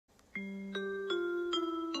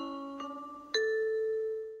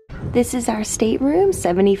This is our stateroom,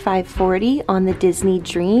 7540 on the Disney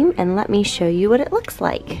Dream, and let me show you what it looks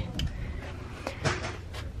like.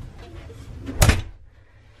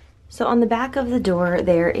 So on the back of the door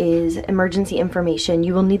there is emergency information.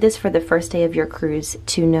 You will need this for the first day of your cruise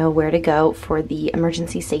to know where to go for the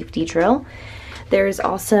emergency safety drill. There is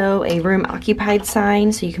also a room occupied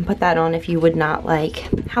sign, so you can put that on if you would not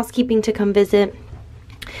like housekeeping to come visit.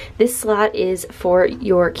 This slot is for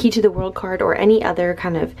your Key to the World card or any other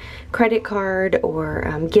kind of credit card or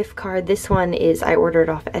gift card. This one is, I ordered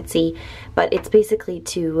off Etsy, but it's basically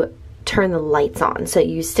to turn the lights on. So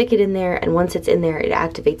you stick it in there, and once it's in there, it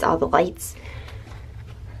activates all the lights.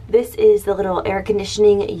 This is the little air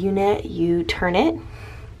conditioning unit. You turn it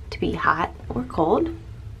to be hot or cold.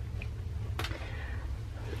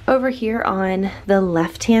 Over here on the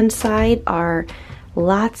left-hand side are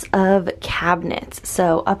lots of cabinets.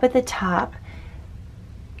 So up at the top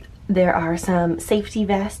there are some safety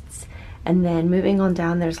vests, and then moving on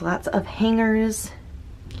down there's lots of hangers.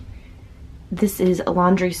 This is a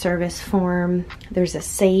laundry service form. There's a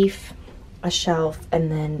safe, a shelf, and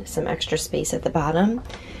then some extra space at the bottom.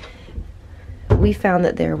 We found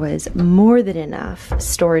that there was more than enough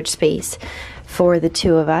storage space for the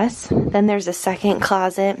two of us. Then there's a second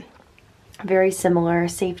closet. Very similar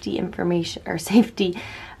safety information or safety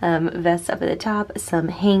vests up at the top, some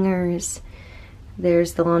hangers.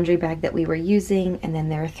 There's the laundry bag that we were using, and then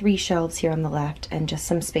there are 3 shelves here on the left and just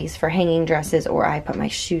some space for hanging dresses, or I put my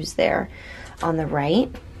shoes there on the right.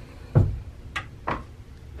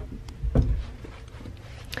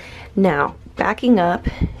 Now, backing up,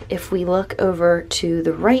 if we look over to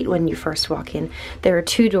the right when you first walk in, there are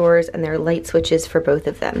 2 doors and there are light switches for both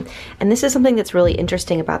of them. And this is something that's really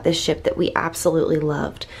interesting about this ship that we absolutely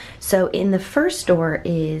loved. So in the first door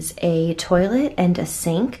is a toilet and a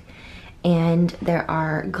sink, and there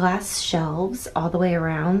are glass shelves all the way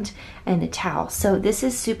around and a towel. So this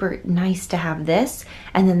is super nice to have this.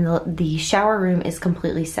 And then the shower room is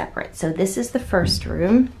completely separate. So this is the first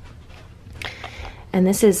room. And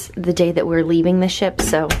this is the day that we're leaving the ship,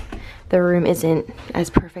 so the room isn't as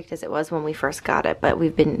perfect as it was when we first got it, but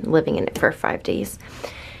we've been living in it for 5 days.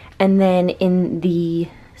 And then in the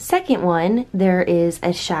second one, there is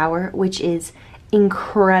a shower, which is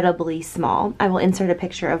incredibly small. I will insert a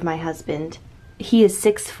picture of my husband. He is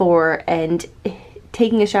 6'4", and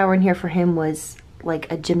taking a shower in here for him was like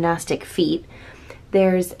a gymnastic feat.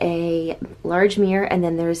 There's a large mirror, and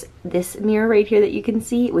then there's this mirror right here that you can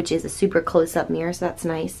see, which is a super close-up mirror, so that's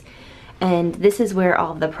nice. And this is where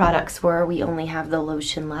all the products were. We only have the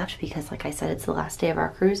lotion left because, like I said, it's the last day of our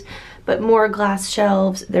cruise. But more glass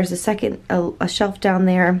shelves. There's a shelf down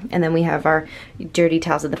there, and then we have our dirty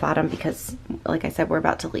towels at the bottom because, like I said, we're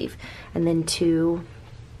about to leave. And then two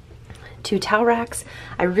towel racks.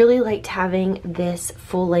 I really liked having this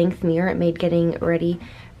full-length mirror. It made getting ready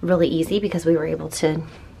really easy because we were able to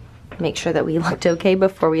make sure that we looked okay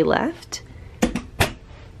before we left.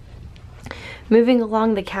 Moving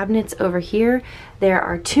along the cabinets over here, there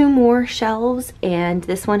are 2 more shelves, and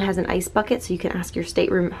this one has an ice bucket, so you can ask your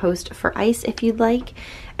stateroom host for ice if you'd like.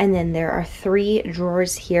 And then there are 3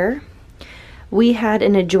 drawers here. We had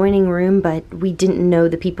an adjoining room, but we didn't know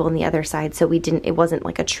the people on the other side, so it wasn't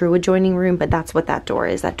like a true adjoining room, but that's what that door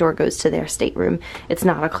is. That door goes to their stateroom. It's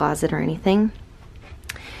not a closet or anything.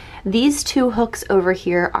 These 2 hooks over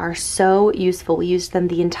here are so useful. We used them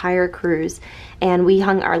the entire cruise, and we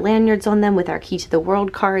hung our lanyards on them with our Key to the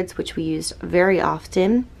World cards, which we used very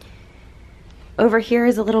often. Over here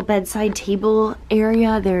is a little bedside table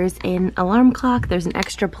area. There's an alarm clock, there's an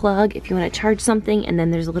extra plug if you want to charge something, and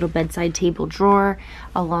then there's a little bedside table drawer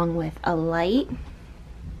along with a light.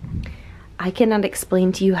 I cannot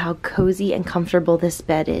explain to you how cozy and comfortable this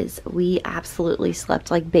bed is. We absolutely slept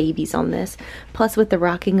like babies on this. Plus, with the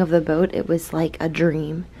rocking of the boat, it was like a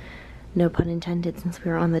dream. No pun intended, since we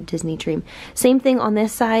were on the Disney Dream. Same thing on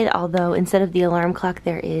this side, although instead of the alarm clock,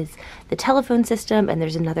 there is the telephone system, and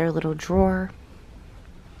there's another little drawer.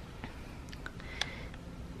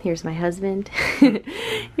 Here's my husband.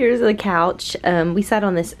 Here's the couch. We sat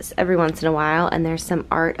on this every once in a while, and there's some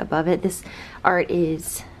art above it. This art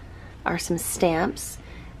are some stamps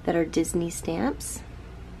that are Disney stamps.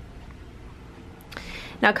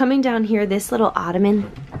 Now coming down here, this little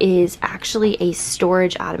ottoman is actually a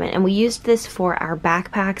storage ottoman, and we used this for our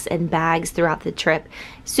backpacks and bags throughout the trip.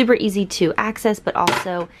 Super easy to access, but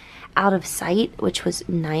also out of sight, which was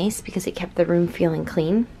nice because it kept the room feeling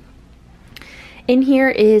clean. In here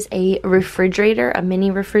is a refrigerator, a mini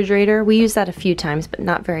refrigerator. We use that a few times, but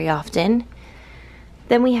not very often.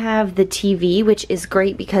 Then we have the TV, which is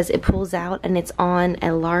great because it pulls out and it's on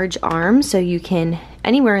a large arm, so you can,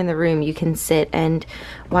 anywhere in the room, you can sit and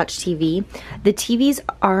watch TV. The TVs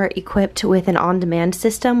are equipped with an on-demand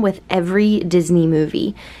system with every Disney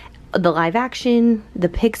movie. The live action, the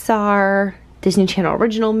Pixar, Disney Channel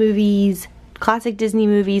original movies, classic Disney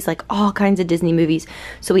movies, like all kinds of Disney movies.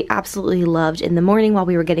 So we absolutely loved in the morning while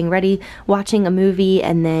we were getting ready watching a movie,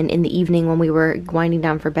 and then in the evening when we were winding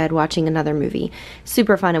down for bed watching another movie.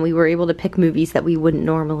 Super fun, and we were able to pick movies that we wouldn't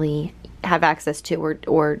normally have access to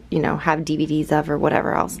or you know, have DVDs of or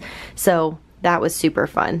whatever else. So that was super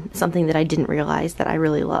fun, something that I didn't realize that I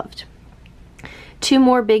really loved. 2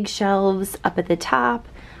 more big shelves up at the top.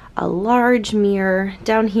 A large mirror.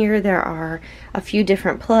 Down here there are a few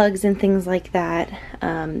different plugs and things like that.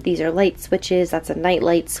 These are light switches. That's a night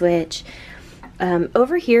light switch.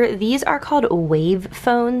 Over here, these are called wave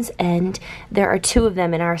phones, and there are 2 of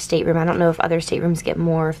them in our stateroom. I don't know if other staterooms get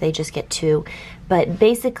more, if they just get 2. But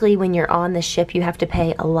basically, when you're on the ship, you have to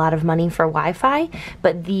pay a lot of money for Wi-Fi,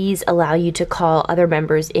 but these allow you to call other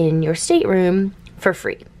members in your stateroom for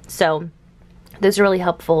free. So those are really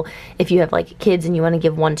helpful if you have like kids and you want to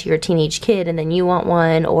give one to your teenage kid and then you want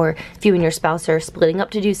one, or if you and your spouse are splitting up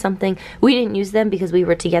to do something. We didn't use them because we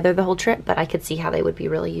were together the whole trip, but I could see how they would be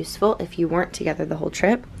really useful if you weren't together the whole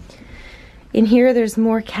trip. In here there's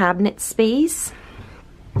more cabinet space,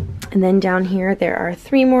 and then down here there are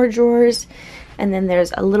 3 more drawers, and then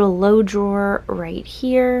there's a little low drawer right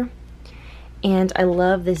here. And I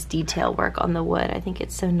love this detail work on the wood. I think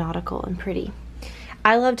it's so nautical and pretty.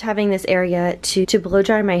 I loved having this area to blow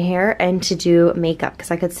dry my hair and to do makeup, because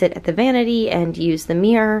I could sit at the vanity and use the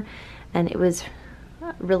mirror, and it was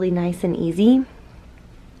really nice and easy.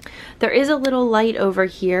 There is a little light over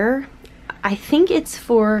here. I think it's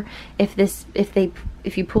for if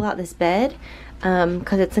you pull out this bed,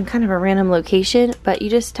 because it's in kind of a random location, but you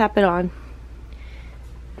just tap it on.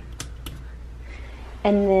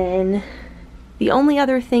 And then the only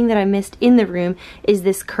other thing that I missed in the room is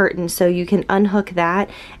this curtain, so you can unhook that,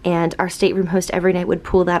 and our stateroom host every night would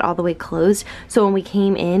pull that all the way closed. So when we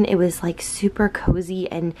came in, it was like super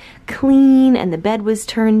cozy and clean, and the bed was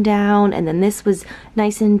turned down, and then this was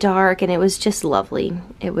nice and dark, and it was just lovely.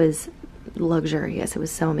 It was luxurious. It was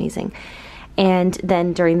so amazing. And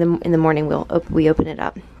then in the morning we open it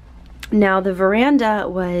up. Now the veranda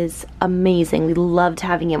was amazing. We loved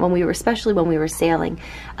having it especially when we were sailing.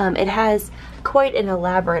 It has quite an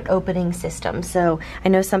elaborate opening system, so I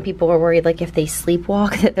know some people were worried like if they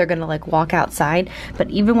sleepwalk that they're gonna like walk outside,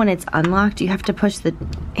 but even when it's unlocked you have to push the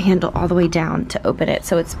handle all the way down to open it,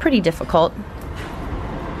 so it's pretty difficult.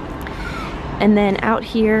 And then out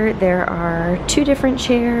here there are 2 different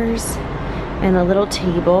chairs and a little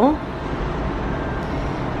table.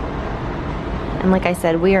 And like I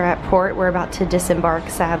said, we are at port. We're about to disembark,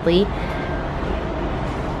 sadly.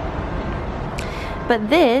 But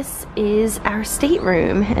this is our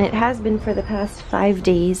stateroom, and it has been for the past 5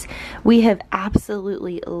 days. We have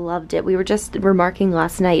absolutely loved it. We were just remarking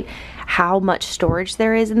last night how much storage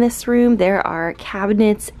there is in this room. There are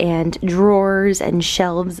cabinets and drawers and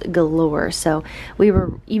shelves galore. So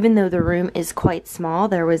even though the room is quite small,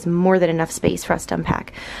 there was more than enough space for us to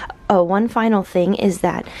unpack. Oh, one final thing is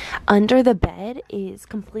that under the bed is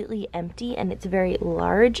completely empty, and it's very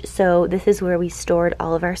large, so this is where we stored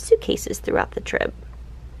all of our suitcases throughout the trip.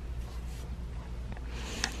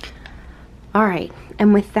 Alright,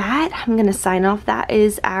 and with that, I'm going to sign off. That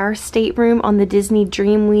is our stateroom on the Disney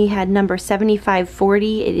Dream. We had number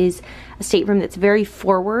 7540. It is a stateroom that's very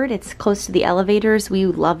forward. It's close to the elevators. We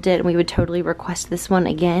loved it, and we would totally request this one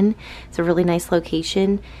again. It's a really nice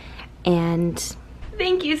location. And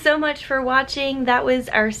thank you so much for watching. That was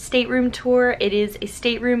our stateroom tour. It is a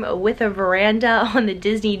stateroom with a veranda on the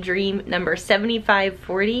Disney Dream number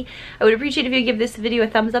 7540. I would appreciate if you give this video a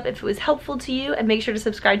thumbs up if it was helpful to you, and make sure to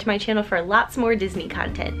subscribe to my channel for lots more Disney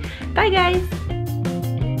content. Bye guys!